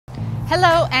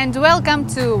Hello and welcome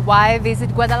to Why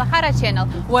Visit Guadalajara channel,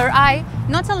 where I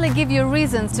not only give you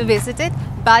reasons to visit it,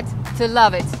 but to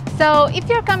love it. So if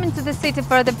you're coming to the city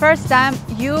for the first time,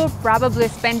 you're probably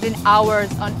spending hours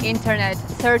on internet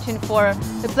searching for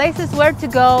the places where to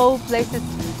go, places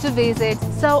to visit.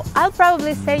 So I'll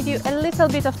probably save you a little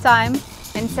bit of time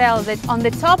and tell that on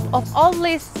the top of all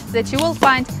lists that you will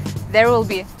find, there will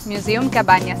be Museum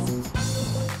Cabañas.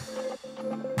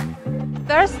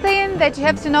 First thing that you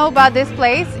have to know about this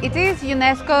place, it is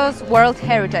UNESCO's World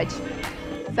Heritage.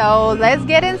 So let's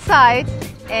get inside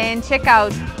and check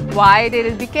out why did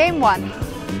it become one.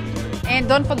 And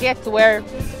don't forget to wear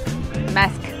a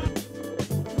mask.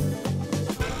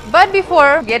 But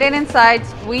before getting inside,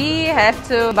 we have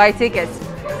to buy tickets.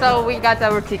 So we got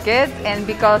our tickets, and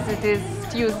because it is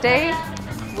Tuesday,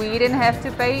 we didn't have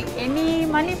to pay any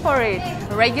money for it.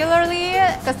 Regularly,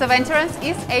 cost of entrance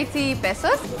is 80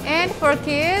 pesos, and for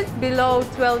kids below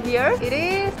 12 years, it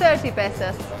is 30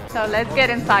 pesos. So let's get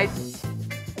inside.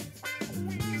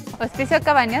 Hospicio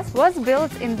Cabañas was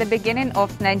built in the beginning of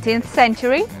 19th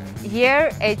century, year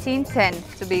 1810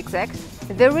 to be exact.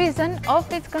 The reason of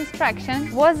its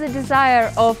construction was a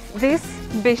desire of this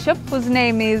bishop, whose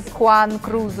name is Juan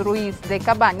Cruz Ruiz de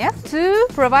Cabañas, to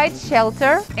provide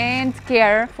shelter and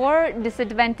care for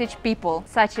disadvantaged people,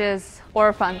 such as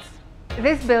orphans.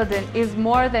 This building is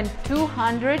more than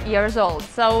 200 years old,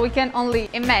 so we can only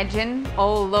imagine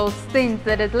all those things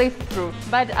that it lived through.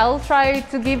 But I'll try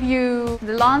to give you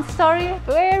the long story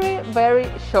very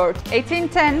short.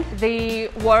 1810, the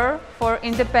war for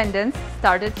independence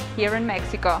started here in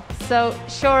Mexico. So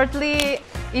shortly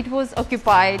it was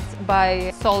occupied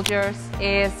by soldiers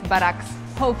as barracks.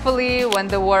 Hopefully when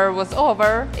the war was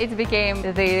over, it became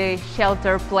the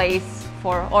shelter place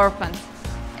for orphans.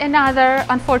 Another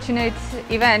unfortunate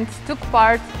event took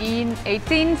part in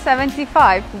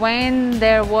 1875 when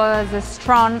there was a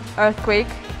strong earthquake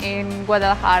in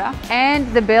Guadalajara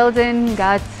and the building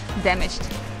got damaged.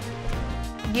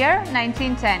 Year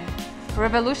 1910,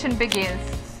 revolution begins,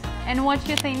 and what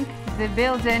you think? The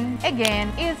building again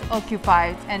is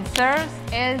occupied and serves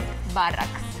as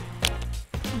barracks.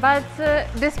 But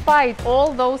despite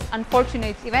all those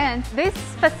unfortunate events, this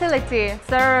facility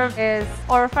served as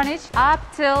orphanage up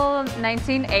till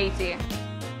 1980.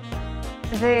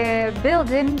 The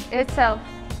building itself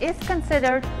is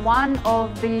considered one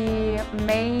of the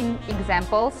main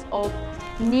examples of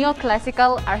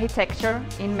neoclassical architecture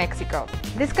in Mexico.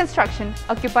 This construction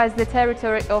occupies the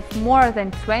territory of more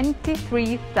than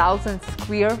 23,000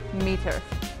 square meters.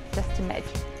 Just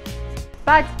imagine.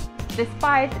 But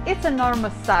despite its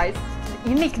enormous size, the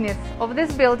uniqueness of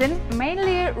this building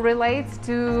mainly relates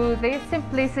to the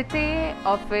simplicity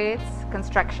of its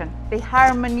construction. The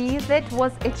harmony that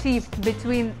was achieved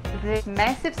between the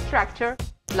massive structure,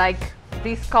 like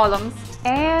these columns,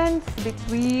 and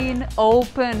between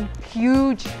open,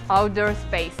 huge outdoor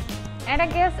space. And I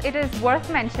guess it is worth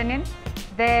mentioning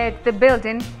that the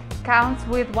building counts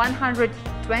with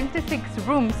 126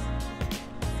 rooms,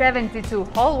 72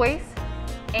 hallways,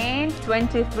 and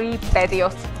 23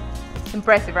 patios.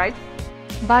 Impressive, right?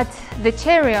 But the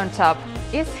cherry on top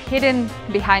is hidden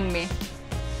behind me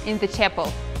in the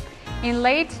chapel. In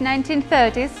late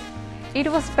 1930s, it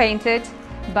was painted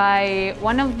by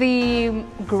one of the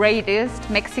greatest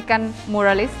Mexican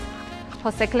muralists,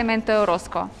 José Clemente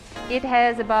Orozco. It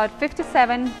has about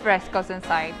 57 frescoes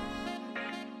inside.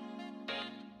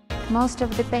 Most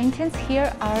of the paintings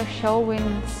here are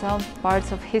showing some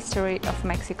parts of history of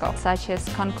Mexico, such as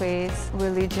conquest,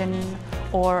 religion,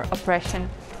 or oppression.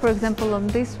 For example, on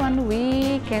this one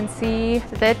we can see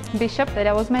that bishop that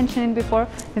I was mentioning before,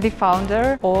 the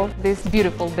founder of this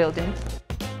beautiful building.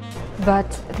 But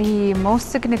the most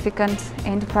significant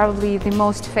and probably the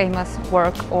most famous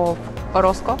work of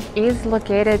Orozco is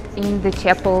located in the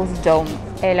chapel's dome,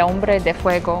 El Hombre de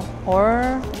Fuego,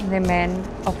 or the Man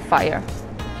of Fire.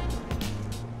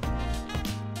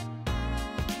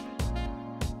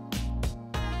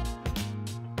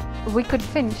 We could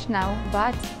finish now,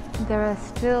 but there are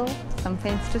still some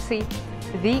things to see.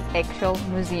 The actual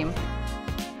museum.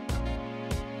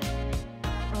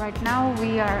 Right now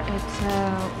we are at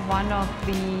one of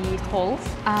the halls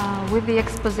with the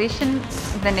exposition.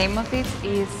 The name of it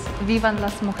is Vivan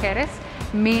las Mujeres,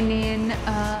 meaning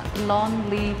long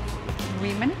live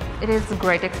women. It is a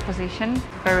great exposition,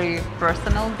 very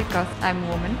personal because I'm a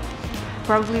woman.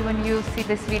 Probably when you see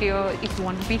this video it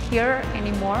won't be here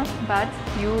anymore, but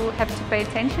you have to pay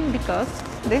attention because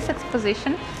this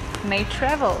exposition may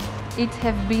travel. It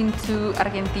have been to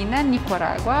Argentina,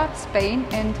 Nicaragua, Spain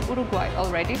and Uruguay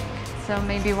already, so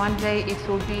maybe one day it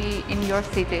will be in your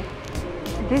city.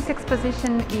 This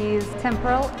exposition is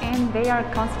temporal and they are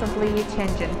constantly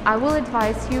changing. I will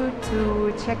advise you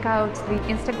to check out the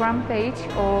Instagram page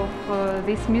of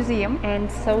this museum, and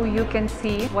so you can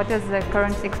see what is the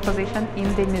current exposition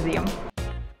in the museum.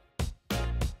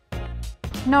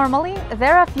 Normally,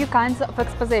 there are a few kinds of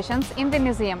expositions in the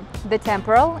museum, the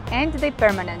temporal and the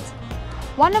permanent.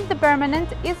 One of the permanent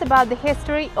is about the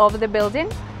history of the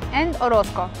building and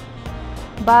Orozco.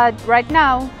 But right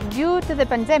now, due to the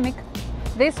pandemic,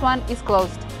 this one is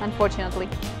closed, unfortunately.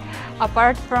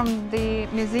 Apart from the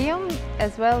museum,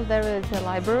 as well, there is a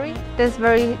library. It is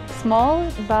very small,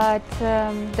 but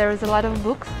there is a lot of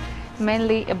books,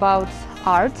 mainly about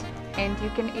art, and you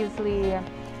can easily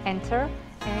enter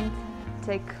and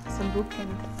take some book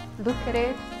and look at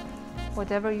it,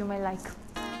 whatever you may like.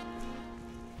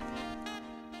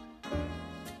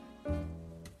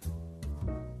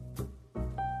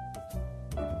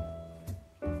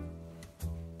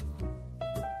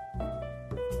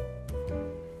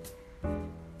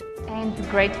 And the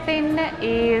great thing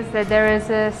is that there is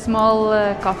a small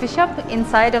coffee shop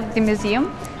inside of the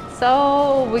museum,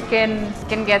 so we can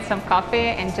get some coffee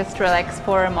and just relax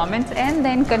for a moment and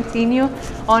then continue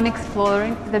on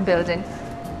exploring the building.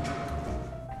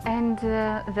 And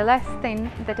the last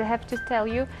thing that I have to tell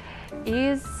you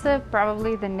is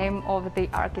probably the name of the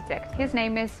architect. His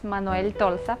name is Manuel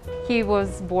Tolsa. He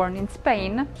was born in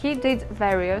Spain. He did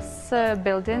various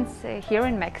buildings here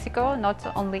in Mexico, not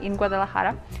only in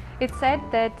Guadalajara. It's said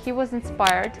that he was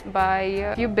inspired by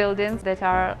a few buildings that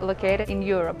are located in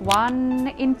Europe. One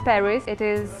in Paris, it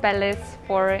is Palace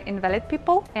for Invalid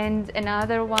People, and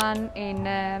another one in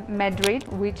Madrid,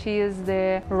 which is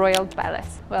the Royal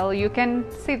Palace. Well, you can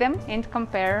see them and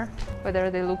compare whether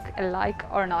they look alike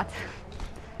or not.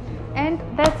 And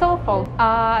that's all, folks.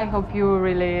 I hope you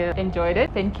really enjoyed it.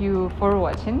 Thank you for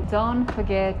watching. Don't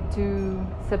forget to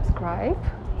subscribe.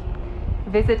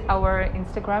 Visit our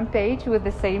Instagram page with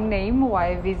the same name,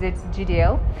 Why Visit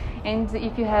GDL. And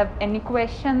if you have any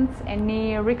questions,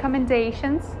 any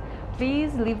recommendations,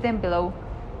 please leave them below.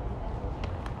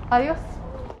 Adios!